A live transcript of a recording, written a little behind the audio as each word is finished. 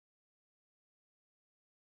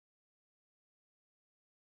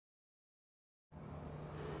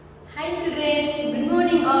Hi children, good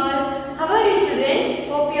morning all. How are you children?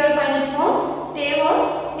 Hope you are fine at home. Stay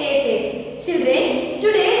home, stay safe. Children,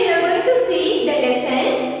 today we are going to see the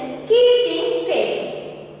lesson keeping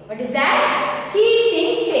safe. What is that?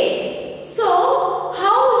 Keeping safe. So,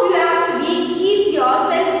 how you have to keep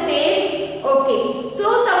yourself safe? Okay. So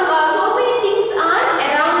many things are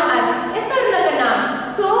around us. Yes or no, Kanna?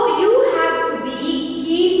 So you have to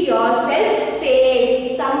keep yourself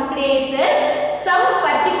safe. Some places, some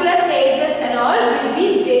particular places and all will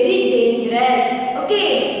be very dangerous.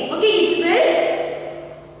 Okay, it will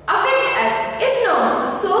affect us. Yes, no.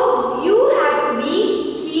 So you have to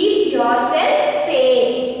keep yourself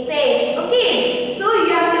safe. Okay. So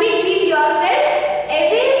you have to keep yourself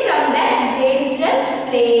away from that dangerous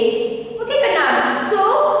place. Okay, Kanna. So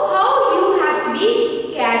how you have to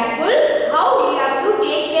be careful, how you have to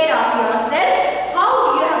take care of yourself, how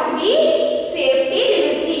you have to be safety, we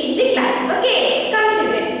will see in the class. Okay, come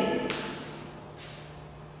children.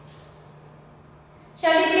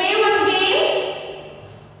 Shall we play one game?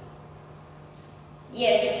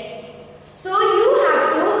 Yes. So you have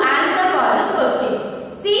to answer for this question.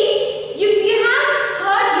 See, if you have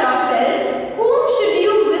hurt yourself, whom should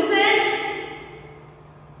you visit?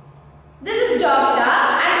 This is doctor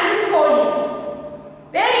and this is police.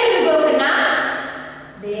 Where you will go, Kanna?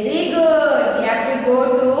 Very good. We have to go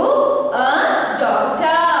to a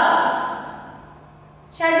doctor.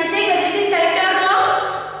 Shall we check whether it is correct or wrong?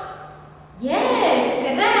 Yes,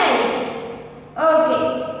 correct. Okay.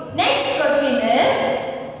 Next question is,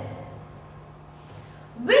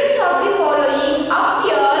 which of the following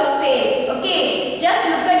appears safe? Okay. Just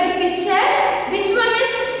look at the picture. Which one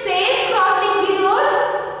is safe crossing the road?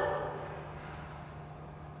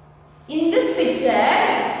 In this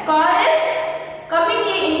picture, car is coming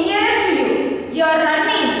nearer to you. You are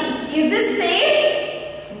running. Is this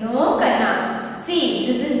safe? No, Kanna. See,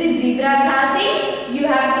 this is the zebra crossing. You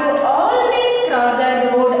have to always cross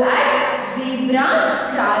the road at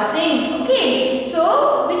zebra crossing. Okay.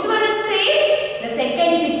 So, which one is safe? The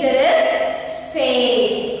second picture is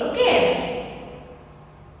safe. Okay.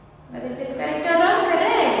 Whether it is correct or wrong?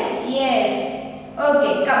 Correct. Yes.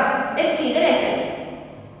 Okay, come. Let's see the lesson.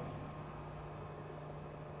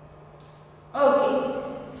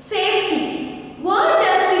 Okay. Safety. What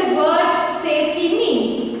does the word safety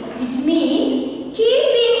means? It means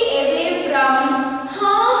keeping away from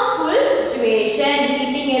harmful situation.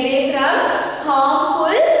 Keeping away from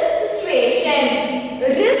harmful situation.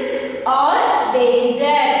 Risk or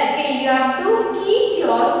danger. Okay, you have to keep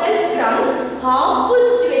yourself from harmful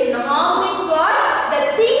situation. Harm means what?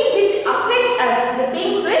 The thing which affects us. The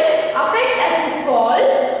thing which affects us is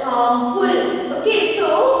called harmful. Okay,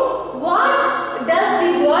 so what does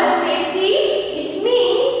the word safety? It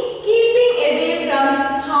means keeping away from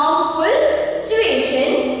harmful situation,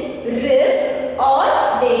 risk or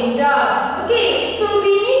danger. Okay, so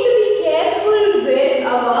we need to be careful with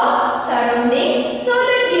our surroundings so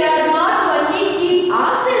that we are not only keep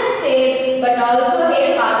ourselves safe but also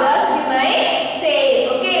help others remain safe.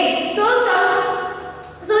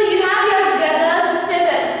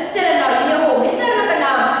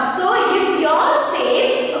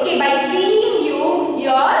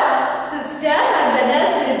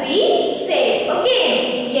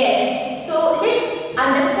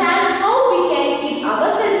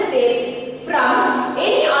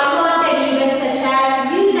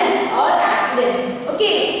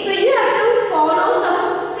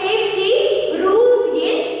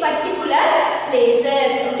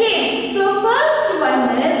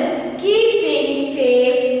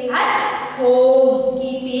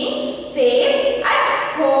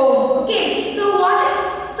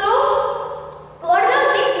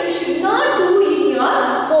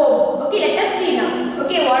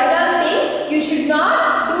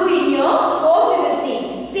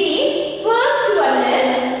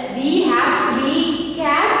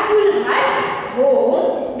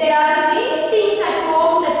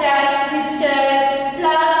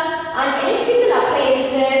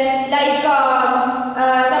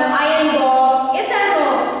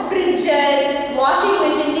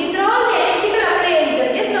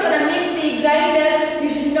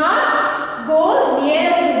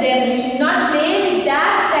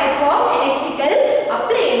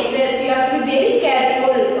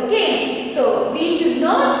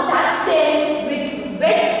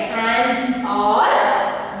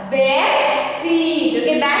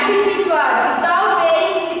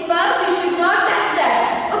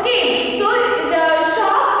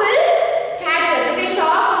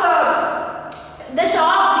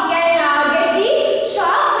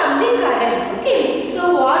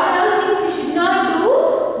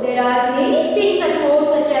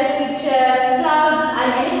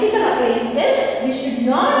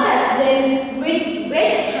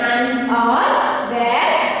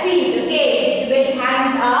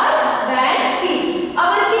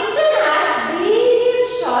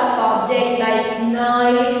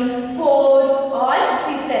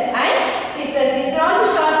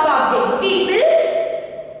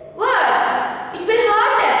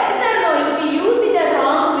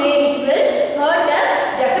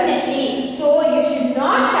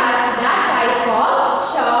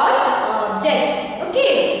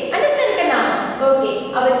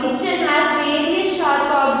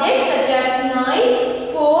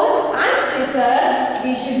 knife, fork and scissors.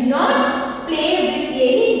 We should not play with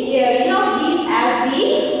any of these as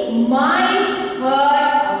we might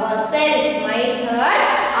hurt ourselves. Might hurt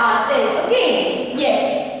ourselves. Okay. Yes.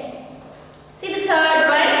 See the third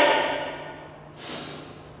one.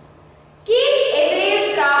 Keep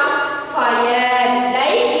away from fire.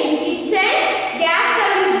 Like in kitchen, gas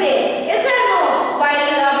stove is there. Yes or no?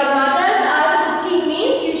 While our mothers are cooking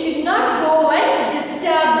means you should not go and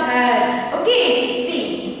disturb her. Okay.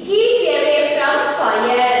 See, keep away from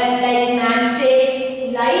fire. Like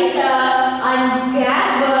matchsticks, lighter and gas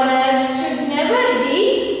burners should never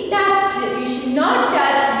be touched. You should not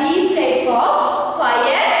touch these type of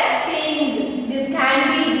fire things. This can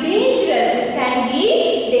be dangerous. This can be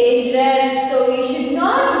dangerous. So you should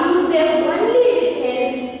not use them only with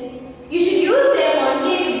help. You should use them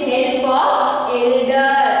only with help of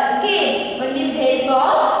elders. Okay. Only with help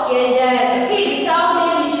of elders. Okay. Without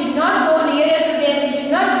them you should not go nearer to them. You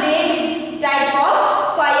should not play with type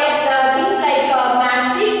of fire things like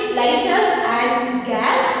matchsticks, lighters and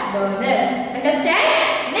gas burners. Understand?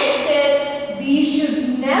 Next is we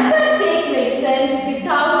should never take medicines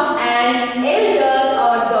without an elders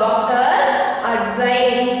or doctor's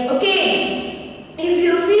advice. Okay. If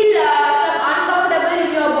you feel some uncomfortable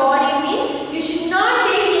in your body means you should not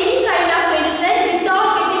take any kind of medicine without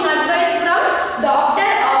getting advice from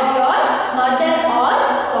doctor or your mother or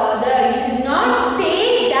father. You should not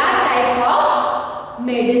take that type of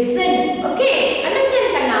medicine. Okay. Understand,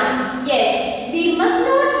 Kanna? Yes. We must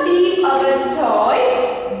not leave our toys,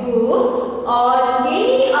 books or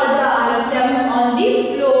any other item on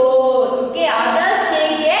the floor. Okay. Others may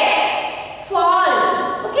get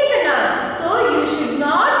fall. Okay, Kanna? So you should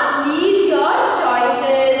not leave your toys,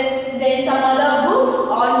 then some other books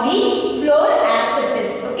on the floor as it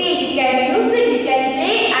is. Okay, you can use it, you can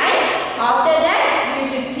play, and after that you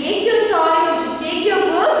should take your toys, you should take your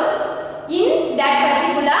books in that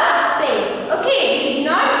particular place. Okay, you should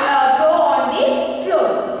not throw on the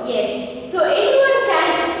floor. Yes. So anyone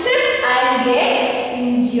can trip and get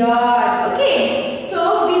injured. Okay.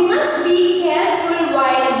 So we must be careful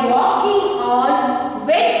while walking on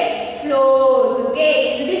wet floors. Okay,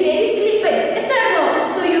 it will be very slippery. Yes or no?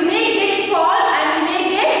 So you may get fall and you may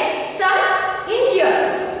get some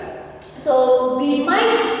injury. So we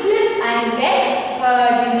might slip and get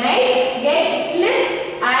hurt. We might get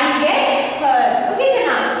slip and get hurt. Okay,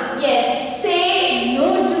 Kana? Yes. Say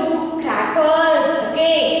no to crackers.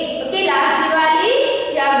 Okay. Okay, last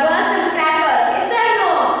Diwali, you have burst some crackers. Yes or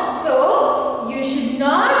no? So you should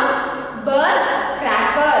not burst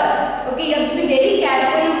crackers. Okay, you have to be very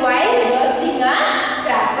careful while bursting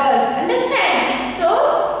crackers. Understand? So,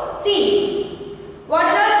 see, what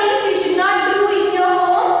are the things you should not do in your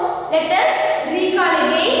home? Let us recall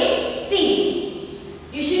again. See,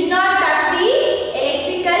 you should not touch the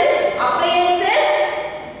electrical appliances.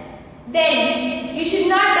 Then, you should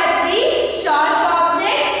not touch the sharp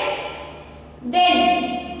object. Then,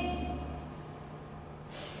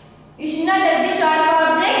 you should not touch the sharp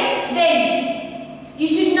object. Then, you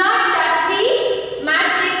should not touch the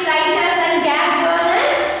matchsticks, lighters and gas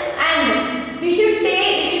burners. And you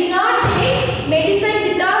should not take medicine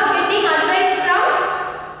without getting advice from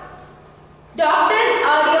doctors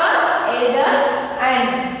or your elders. And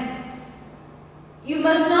you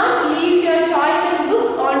must not leave your toys and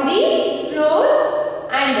books on the floor.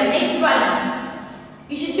 And next one,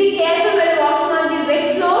 you should be careful while walking on the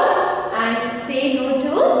wet floor and say no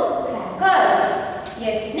to crackers.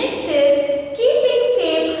 Yes, next is keeping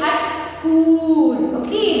safe at school.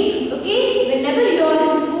 Okay, okay. Whenever you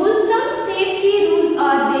are in school, some safety rules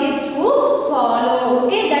are there to follow.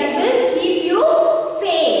 Okay, that will keep you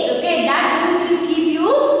safe. Okay, that rules will keep you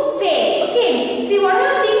safe. Okay, see what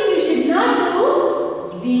are the things you should not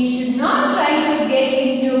do? We should not try to get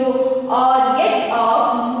into or get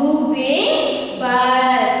off moving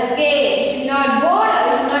bus. Okay, we should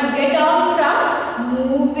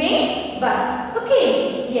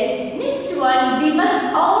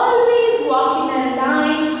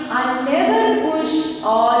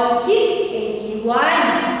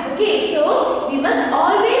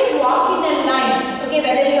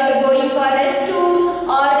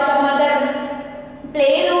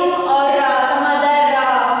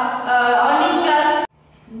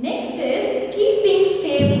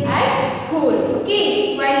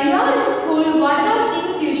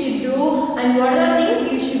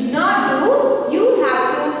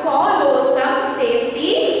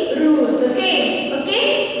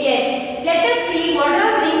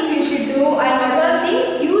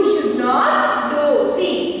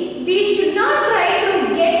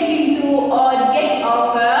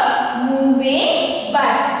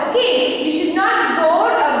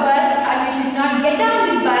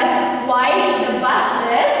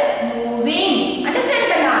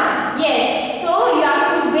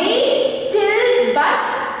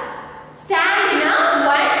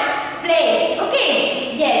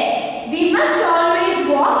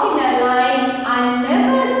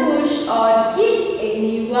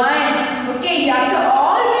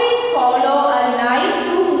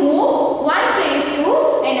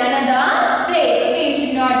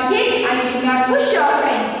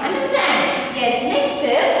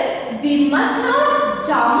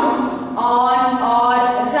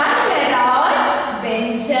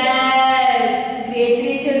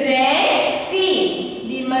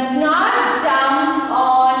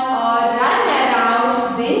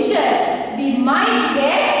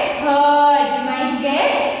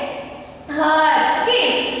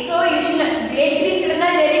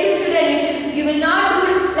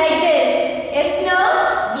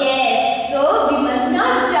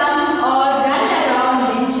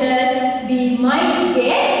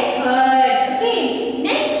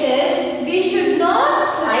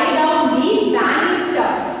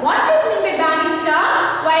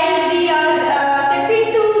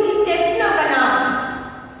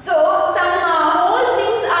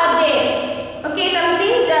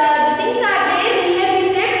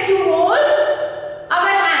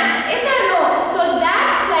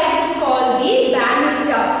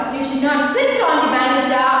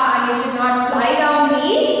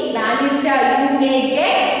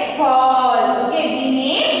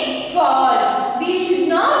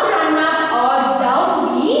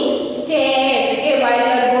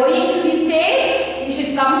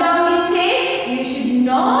come down the stairs, you should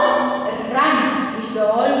not run. You should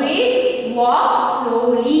always walk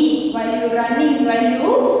slowly while you running, while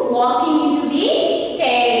you walking into the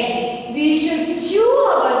stairs. We should chew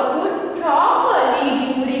our food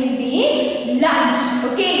properly during the lunch.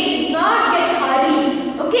 Okay, you should not get hurry.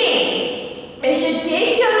 Okay, you should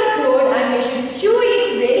take your food and you should chew it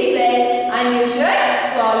very well and you should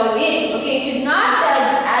swallow it. Okay, you should not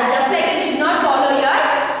just like you should not follow your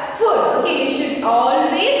food. Okay, you should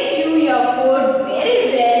always chew your food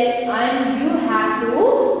very well and you have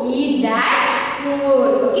to eat that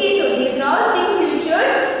food. Okay, so these are all things you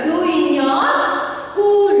should do in your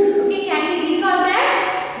school. Okay, can we recall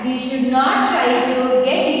that? We should not try to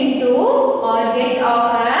get into or get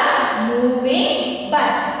off a moving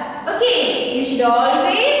bus. Okay, you should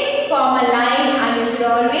always form a line and you should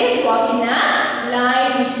always walk in a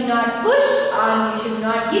line. You should not push and you should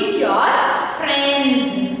not hit your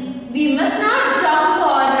friends. We must not jump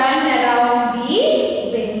or run around the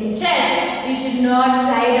benches. You should not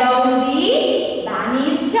slide down the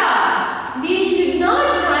banister. We should not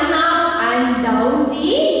run up and down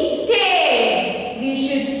the stairs. We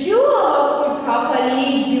should chew our food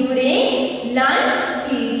properly during lunch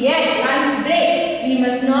period, lunch break. We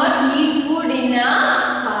must not eat food in a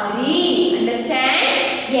hurry.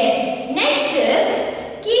 Understand? Yes. Next is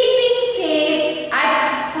keeping safe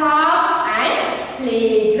at parks and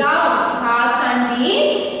playground. Parks and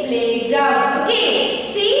the playground. Okay.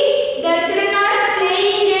 See, the children are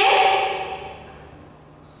playing there.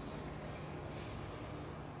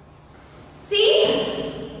 See,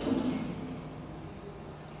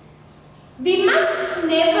 we must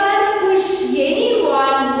never push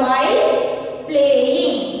anyone while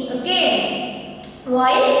playing. Okay,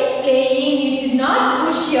 while playing you should not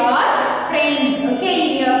push your friends. Okay,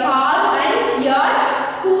 in your park and your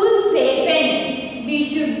school's playpen. We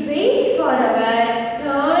should wait for our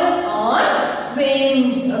turn on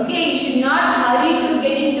swings. Okay, you should not hurry to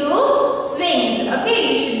get into swings. Okay,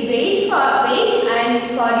 you should wait and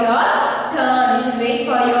for your turn. You should wait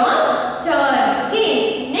for your turn. Okay,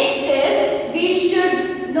 next is we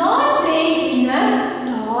should not play in a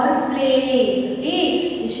dark place. Okay,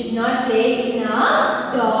 you should not play in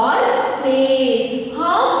a dark place.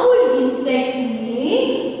 Harmful insects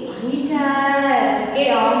may bite us. Okay,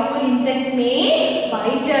 harmful insects may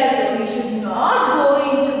bite us. So we should not go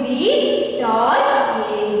into the dark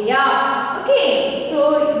area. Okay, so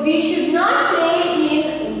we should not play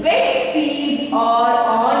in wet fields or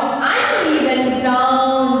on uneven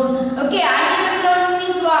grounds. Okay, uneven ground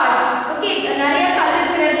means what? Okay,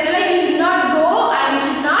 you should not go and you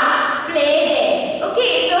should not play there.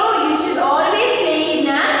 Okay, so you should always play in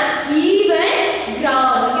an even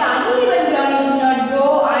ground. Okay, uneven ground you should not go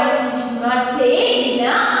and you should not play in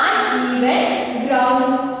an uneven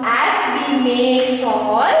grounds, as we may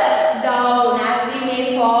fall down. As we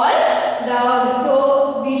may fall down.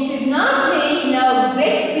 So we should not play in a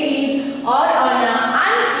wet fields or on an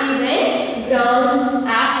uneven grounds,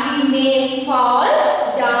 as we may fall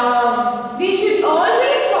down. We should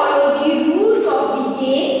always follow the rules of the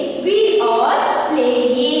game we are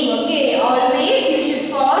playing. Okay, always you should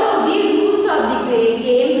follow the rules of the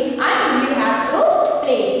game and you have to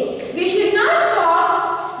play. We should not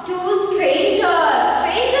talk to strangers.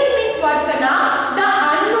 Strangers means what kana? The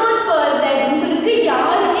unknown person. உங்களுக்கு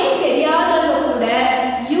யாருமே தெரியாதவங்க கூட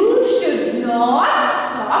you should not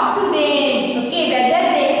talk to them. Okay, whether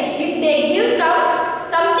if they give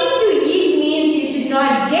something to eat means you should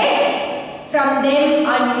not get from them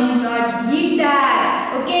and you should not eat that.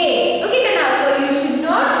 Okay, okay kana? So you should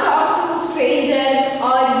not talk to strangers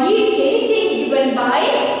or eat anything given by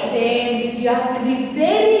them. You have to be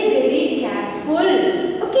very careful.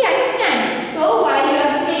 Okay, understand? So while you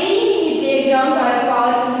are playing in the playgrounds or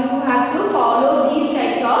park, you have to follow these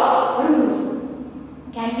types of rules.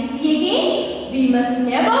 Can we see again? We must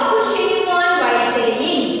never push anyone while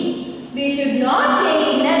playing. We should not play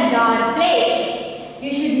in a dark place.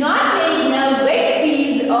 You should not play in a wet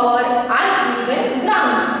fields or uneven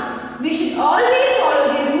grounds. We should always follow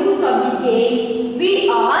the rules of the game we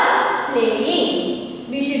are playing.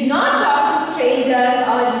 We should not talk to strangers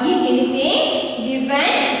or eat anything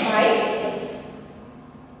given by them.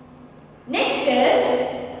 Next is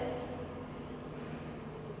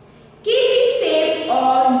keeping safe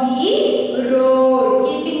on the road.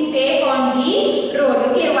 Keeping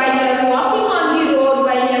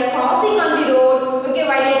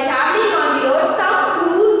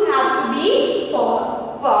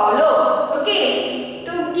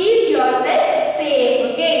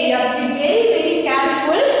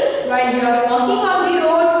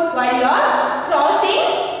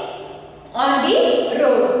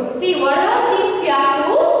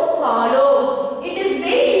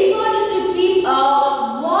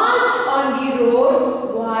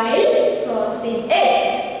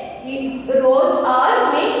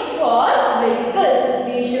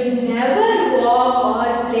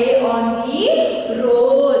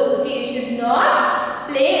roads. Okay, you should not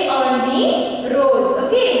play on the roads.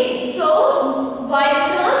 Okay, so while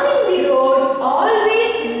crossing the road,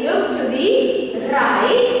 always look to the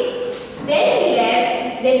right, then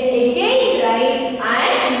left, then again right,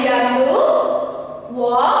 and you have to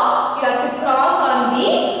walk. You have to cross on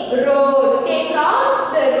the road. Okay,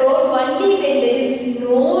 cross the road only when there is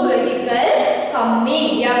no vehicle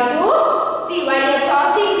coming. You have to see while you are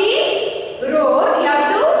crossing the road, you have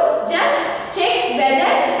to just check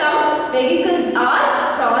whether some vehicles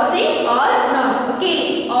are crossing or not.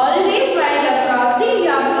 Okay, always while you are crossing, you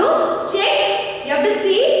have to check. You have to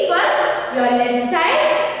see first your left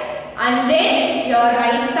side and then your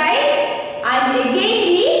right side and again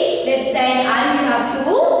the left side, and you have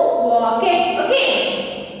to walk it.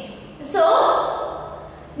 Okay, so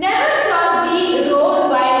never cross the road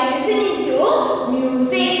while listening to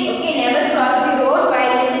music. Okay, never cross the road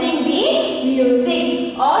while listening the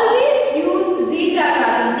music. Always use zebra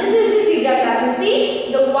crossing. This is the zebra crossing.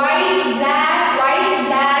 See the white, black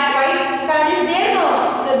color is there, no?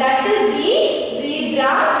 So that is the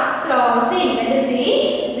zebra crossing. That is the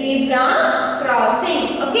zebra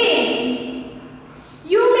crossing. Okay.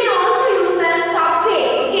 You may also use a subway.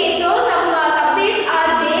 Okay, so some subways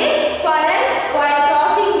are there for us while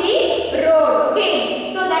crossing the road.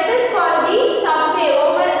 Okay, so that is called the subway.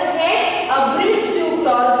 Overhead a bridge to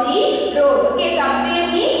cross the road. Okay,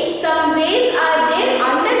 subway means some ways are there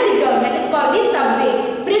under the ground. That is called the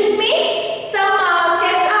subway. Bridge means some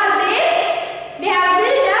steps are there. They have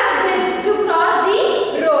built a bridge to cross the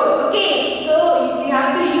road. Okay, so you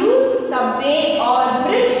have to use subway or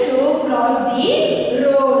bridge to cross the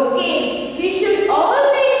road. Okay, we should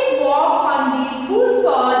always walk on the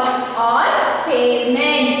footpath or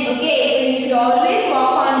pavement. Okay, so you should always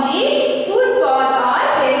walk on the footpath or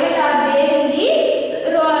pavement are there in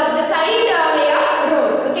the side way of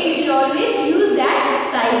roads. Okay, you should always use that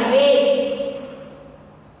sideways.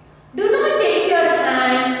 Do not take your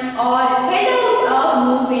hand or head out of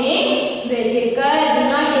moving vehicle. Do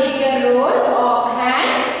not take your road or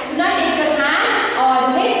hand. Do not take your hand or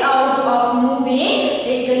head out of moving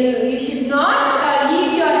vehicle. You should not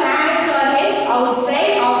leave your hands or heads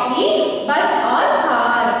outside of the bus or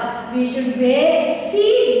car. We should wear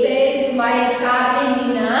seat belts while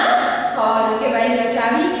traveling in a car. Okay, while you are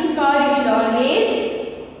traveling in car, you should always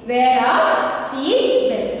wear a seat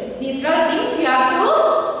belt. These are things you have to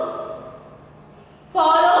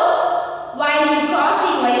follow while you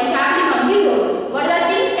crossing, while you traveling on the road. What are the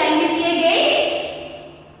things? Can we see again?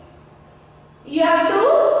 You have to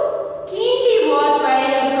keenly watch while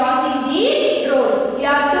you are crossing the road. You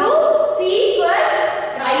have to see first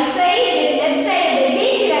right side, then left side, then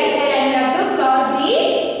again the right side, and you have to cross the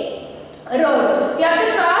road. You have to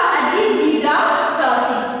cross at the zebra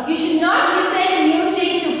crossing. You should not listen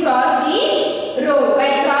music to cross the road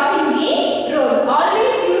while crossing the road.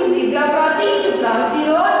 Always use zebra crossing to cross the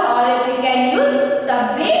road, or else you can use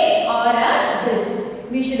subway or a bridge.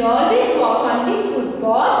 We should always walk on the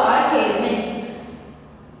footpath or pavement.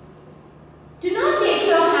 Do not take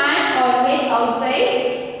your hand or head outside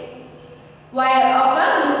while of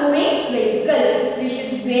a moving vehicle. We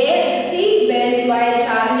should wear seat belts while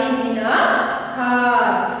traveling in a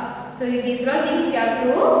car. So these are things you have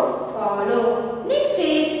to follow. Next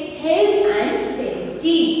is health and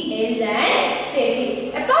safety. Health and safety.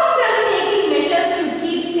 Apart from taking measures to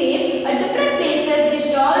keep safe at different places, we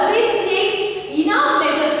should always take enough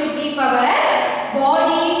measures to keep our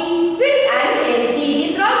body fit and healthy.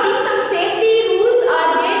 These are things, some safety rules are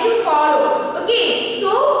there to follow. Okay, so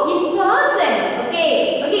in person,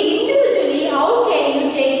 okay, individually, how can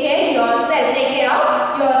you take care of yourself?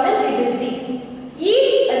 We will see.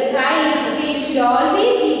 Eat right. Okay, you should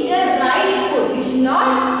always eat a right food. You should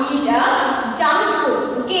not eat a junk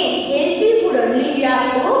food. Okay, healthy food only you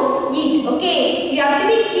have to eat. Okay, you have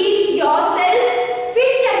to keep yourself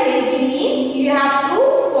fit and healthy means you have to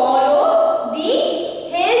follow the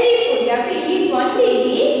healthy food. You have to eat only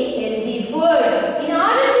the healthy food. In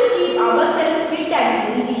order to keep ourselves fit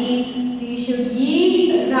and healthy, we should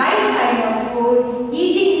eat right kind of food.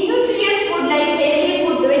 Eating nutritious food like healthy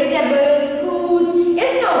food, vegetables, fruits.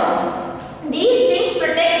 Yes, no. These things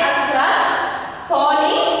protect us from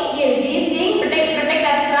falling ill. These things protect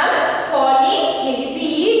us from falling ill. If we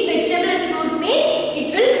eat vegetable and fruit means it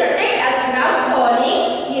will protect us from falling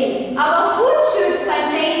ill. Our food should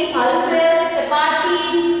contain pulses, chapati,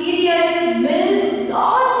 cereals, milk,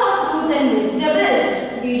 lots of fruits and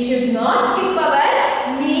vegetables. We should not skip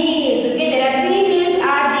our meals. Okay, there are 3 meals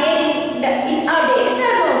are there in our day. Yes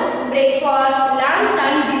or no? Breakfast, lunch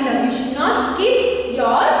and dinner. You should not skip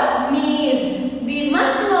your meals. We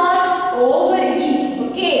must not overeat.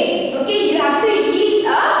 Okay, you have to eat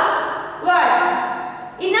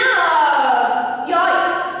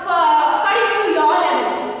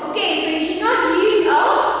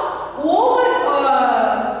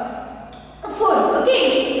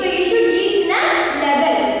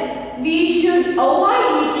avoid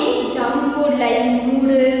eating junk food like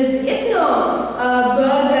noodles, yes, no,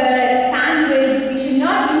 burger, sandwich. We should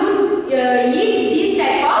not eat these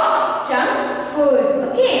type of junk food.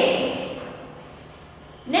 Okay.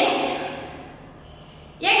 Next,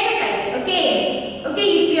 exercise. Okay.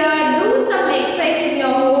 If you are do some exercise in your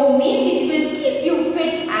home, means it will keep you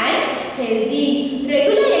fit and healthy.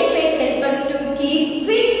 Regular exercise helps us to keep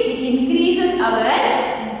fit. It increases our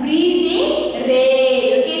breathing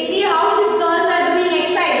rate. Okay, see how these girls are doing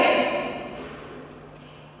exercise.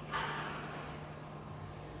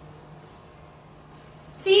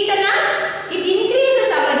 See, Tana, it increases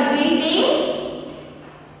our breathing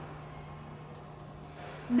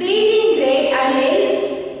rate and help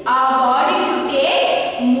our body to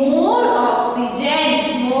take more oxygen.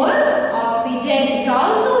 It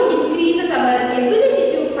also increases our ability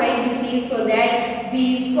to fight disease so that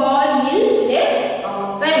we fall ill less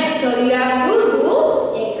often. So you have to do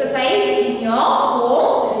exercise in your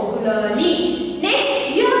home regularly. Next,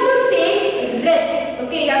 you have to take rest.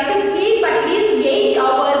 Okay, you have to sleep at least 8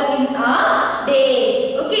 hours in a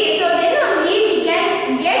day. Okay, so then only we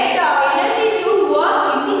can get energy to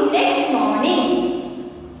work in the next morning.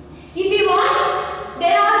 If you want,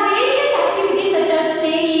 there are various activities such as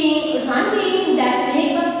playing, running that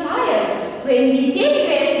make us tired. When we take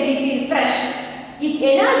rest, we feel fresh. It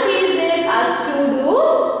energizes us to do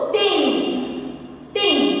things.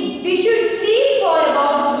 We should sleep for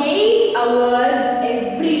about 8 hours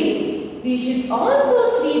every day. We should also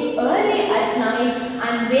sleep early at night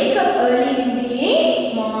and wake up early in the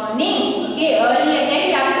morning. Okay, early at night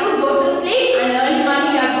you have to go to sleep and early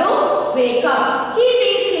morning you have to wake up. Keep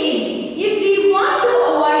it clean. If we want to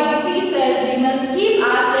avoid diseases, we must keep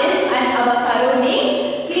ourselves and our surroundings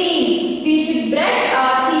clean. We should brush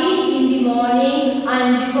our teeth in the morning and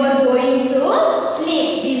before going to sleep.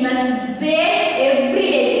 We must bathe every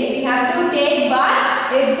day. We have to take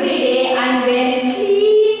bath every day and wear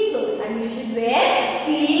clean clothes. And you should wear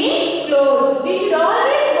clean clothes. We should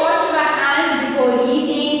always wash our hands before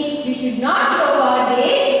eating. We should not throw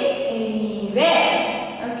garbage anywhere.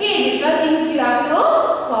 Okay, these are things you have to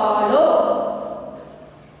follow.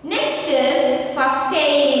 Next is first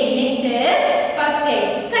aid.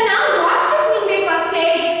 Now, what does mean by first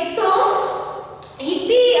aid? So, if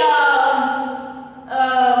we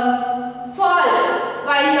fall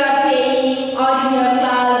while you are playing or in your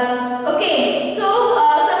class, okay, so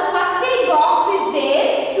some first aid box is there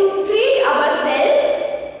to treat ourselves.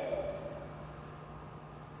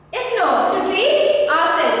 Yes, no, to treat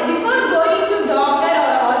ourselves before going to doctor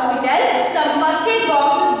or hospital. Some first aid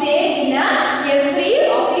box is there in every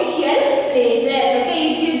official places. Okay,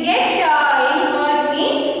 if you get any hurt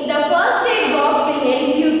means the first aid box will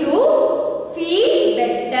help you to feel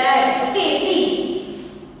better. Okay, see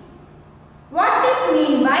what this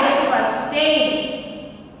mean by first aid.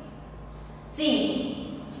 See,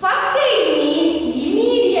 first aid means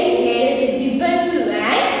immediate help given to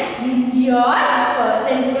an injured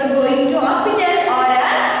person. Before going to hospital or a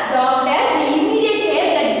doctor, the immediate help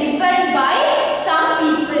that given by some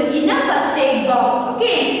people in a first aid box.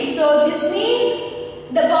 Okay, so this means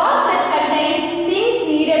the box that contains things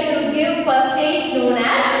needed to give first aid is known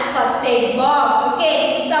as first aid box.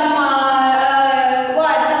 Okay, some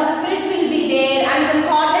spirit will be there and some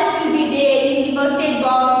cottons will be there in the first aid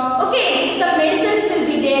box. Okay, some medicines will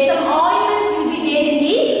be there, some ointments will be there in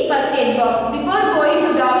the first aid box. Before going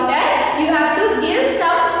to doctor, you have to give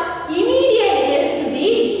some immediate help to the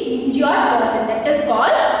injured person. That is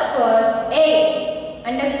called first aid.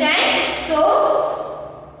 Understand? So,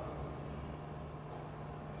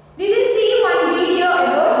 we will see one video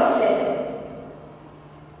about this lesson.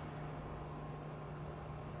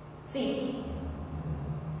 See.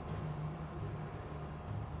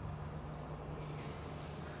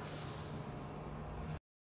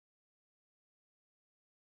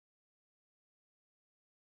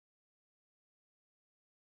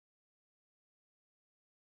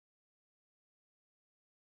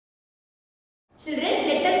 Children,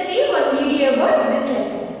 let us see one video about this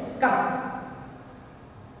lesson. Come.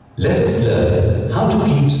 Let us learn how to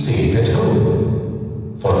keep safe at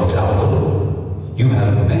home. For example, you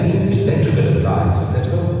have many electrical appliances at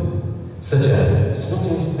home, such as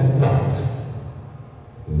switches and plugs.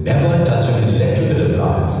 Never touch an electrical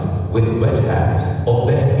appliance with wet hands or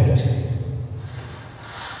bare feet.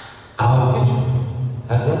 Our kitchen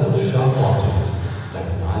has other sharp objects like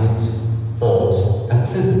knives, forks and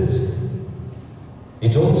scissors.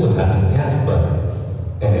 It also has a gas burner,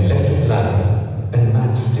 an electric lighter and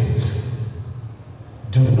matchsticks.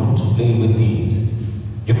 Do not play with these.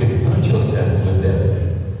 You can hurt yourself with them.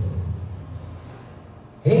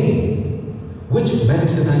 Hey, which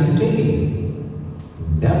medicine are you taking?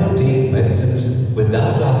 Never take medicines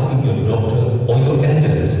without asking your doctor or your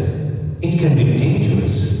elders. It can be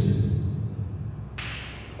dangerous.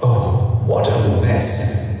 Oh, what a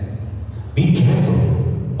mess. Be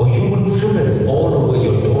careful, or you will trip and fall over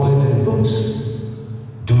your toys and books.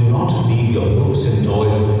 Do not leave your books and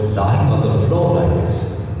toys lying on the floor like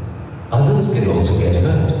this. Others can also get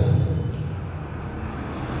hurt.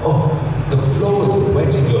 Oh, the floor is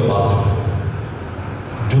wet in your bathroom.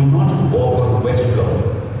 Do not walk on wet floor.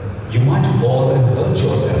 You might fall and hurt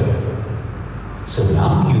yourself. So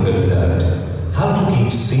now you have learned how to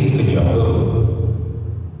keep safe in your home.